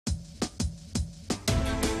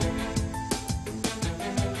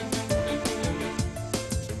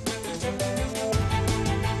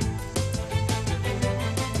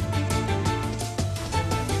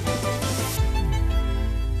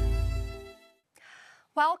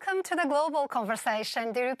Welcome to the Global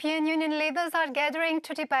Conversation. The European Union leaders are gathering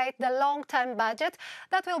to debate the long-term budget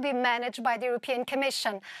that will be managed by the European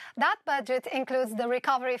Commission. That budget includes the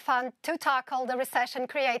Recovery Fund to tackle the recession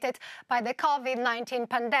created by the COVID-19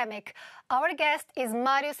 pandemic. Our guest is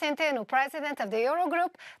Mário Centeno, President of the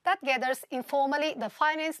Eurogroup, that gathers informally the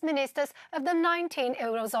finance ministers of the 19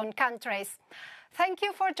 Eurozone countries. Thank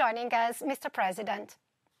you for joining us, Mr. President.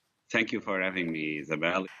 Thank you for having me,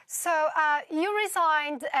 Isabel. So you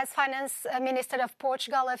resigned as Finance Minister of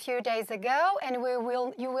Portugal a few days ago, and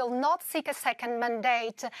you will not seek a second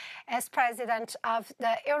mandate as President of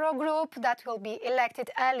the Eurogroup that will be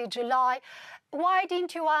elected early July. Why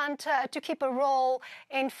didn't you want to keep a role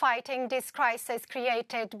in fighting this crisis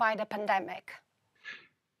created by the pandemic?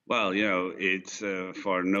 Well, it's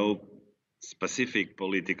for no specific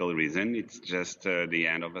political reason. It's just the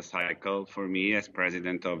end of a cycle for me as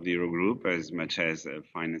president of the Eurogroup, as much as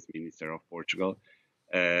finance minister of Portugal.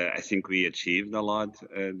 I think we achieved a lot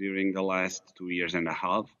during the last 2 years and a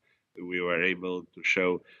half. We were able to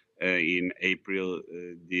show in April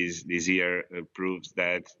this year proves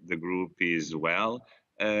that the group is well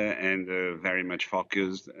and very much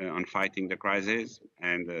focused on fighting the crisis.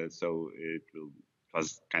 And so it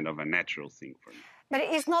was kind of a natural thing for me. But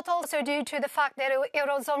it's not also due to the fact that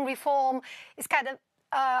Eurozone reform is kind of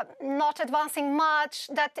not advancing much,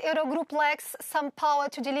 that the Eurogroup lacks some power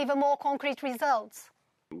to deliver more concrete results?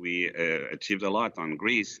 We achieved a lot on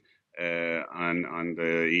Greece, on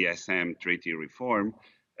the ESM treaty reform.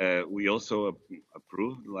 We also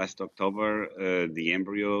approved last October the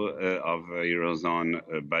embryo of a Eurozone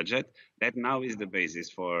budget. That now is the basis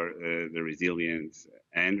for the resilience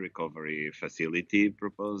and recovery facility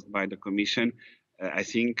proposed by the Commission. I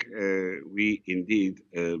think we indeed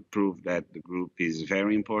proved that the group is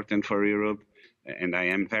very important for Europe, and I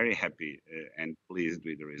am very happy and pleased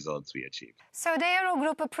with the results we achieved. So the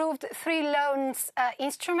Eurogroup approved 3 loans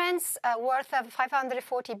instruments worth of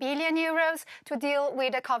 540 billion euros to deal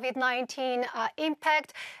with the COVID-19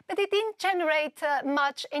 impact, but it didn't generate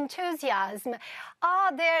much enthusiasm.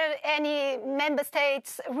 Are there any member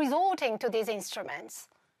states resorting to these instruments?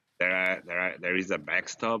 There is a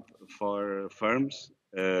backstop for firms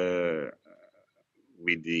with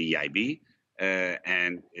the EIB,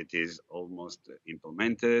 and it is almost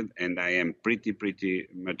implemented. And I am pretty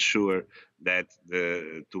much sure that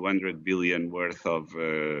the 200 billion worth of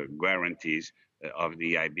guarantees of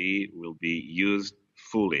the EIB will be used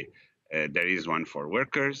fully. There is one for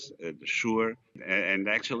workers, sure, and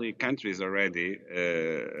actually countries already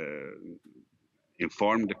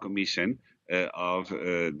informed the Commission of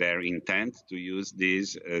their intent to use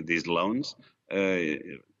these loans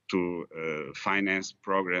to finance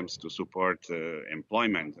programs to support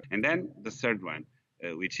employment. And then the third one,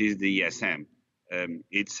 which is the ESM.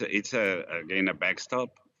 It's again a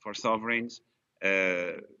backstop for sovereigns.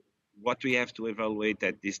 What we have to evaluate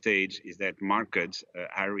at this stage is that markets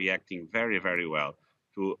are reacting very well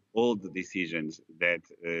to all the decisions that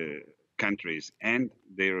countries and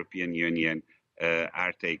the European Union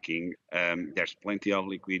are taking. There's plenty of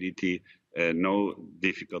liquidity, no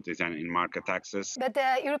difficulties in market access. But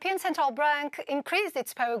the European Central Bank increased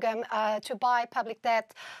its program to buy public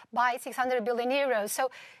debt by 600 billion euros. So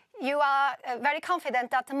you are very confident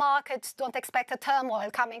that the markets don't expect a turmoil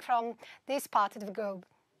coming from this part of the globe.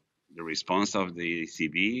 The response of the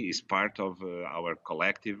ECB is part of our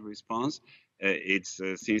collective response. It's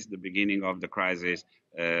since the beginning of the crisis,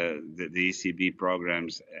 the ECB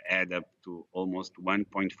programs add up to almost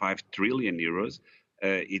 1.5 trillion euros.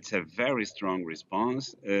 It's a very strong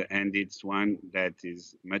response, and it's one that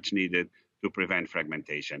is much needed to prevent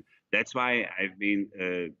fragmentation. That's why I've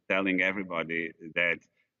been telling everybody that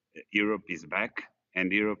Europe is back,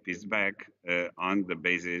 and Europe is back on the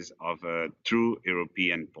basis of a true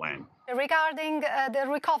European plan. Regarding the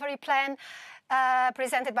recovery plan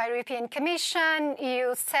presented by the European Commission,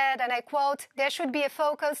 you said, and I quote, there should be a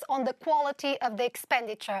focus on the quality of the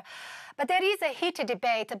expenditure. But there is a heated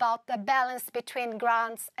debate about the balance between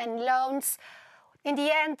grants and loans. In the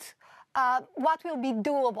end, what will be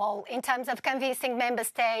doable in terms of convincing member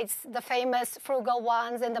states, the famous frugal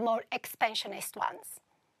ones and the more expansionist ones?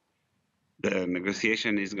 The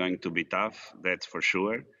negotiation is going to be tough, that's for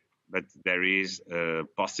sure. But there is a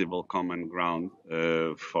possible common ground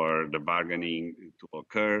for the bargaining to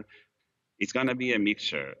occur. It's going to be a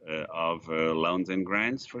mixture of loans and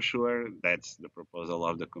grants, for sure. That's the proposal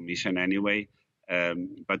of the Commission anyway.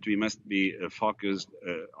 But we must be focused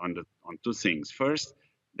on 2 things. First,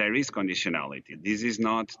 there is conditionality. This is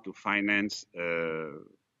not to finance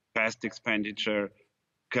past expenditure,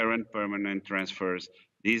 current permanent transfers.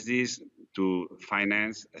 This is to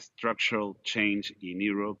finance a structural change in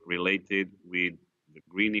Europe related with the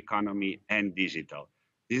green economy and digital.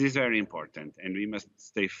 This is very important, and we must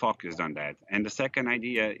stay focused on that. And the second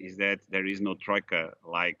idea is that there is no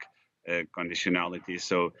troika-like conditionality,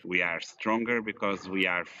 so we are stronger because we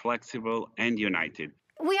are flexible and united.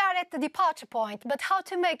 We are at the departure point, but how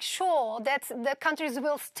to make sure that the countries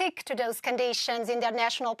will stick to those conditions in their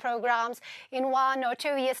national programs in 1 or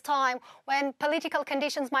 2 years' time, when political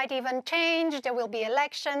conditions might even change, there will be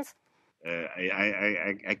elections?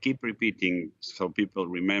 I keep repeating so people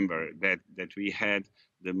remember that we had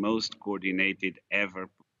the most coordinated ever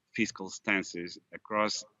fiscal stances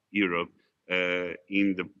across Europe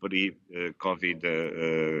in the pre-COVID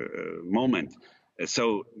moment.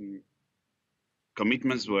 So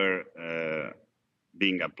commitments were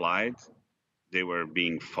being applied, they were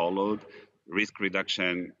being followed. Risk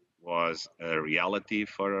reduction was a reality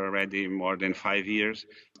for already more than 5 years.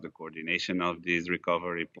 The coordination of these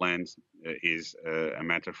recovery plans is a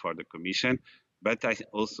matter for the Commission, but I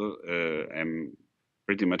also am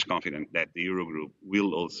pretty much confident that the Eurogroup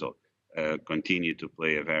will also continue to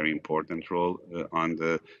play a very important role on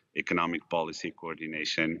the economic policy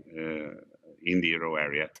coordination in the euro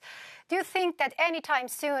area. Do you think that anytime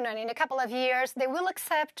soon, and in a couple of years, they will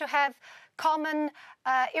accept to have common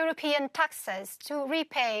European taxes to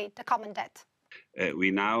repay the common debt?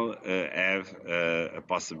 We now have a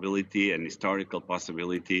possibility, an historical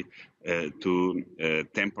possibility, to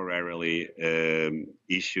temporarily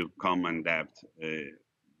issue common debt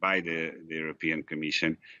by the European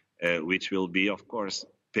Commission, which will be, of course,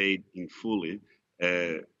 paid in fully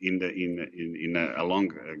in a long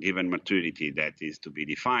given maturity that is to be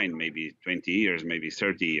defined, maybe 20 years, maybe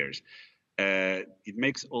 30 years. It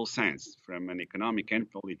makes all sense from an economic and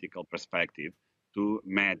political perspective to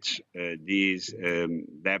match these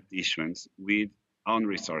debt issuance with own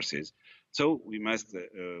resources. So we must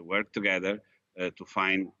work together to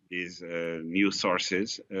find these new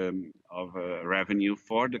sources of revenue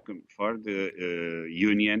for the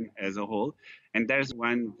union as a whole. And there's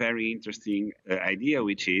one very interesting idea,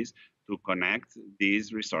 which is to connect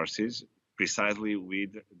these resources precisely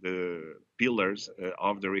with the pillars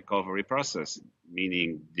of the recovery process,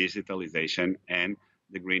 meaning digitalization and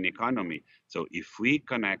the green economy. So if we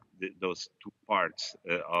connect those two parts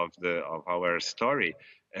of our story,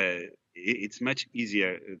 it's much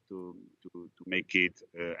easier to make it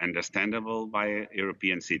understandable by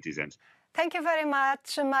European citizens. Thank you very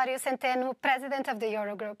much, Mário Centeno, President of the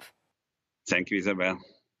Eurogroup. Thank you, Isabel.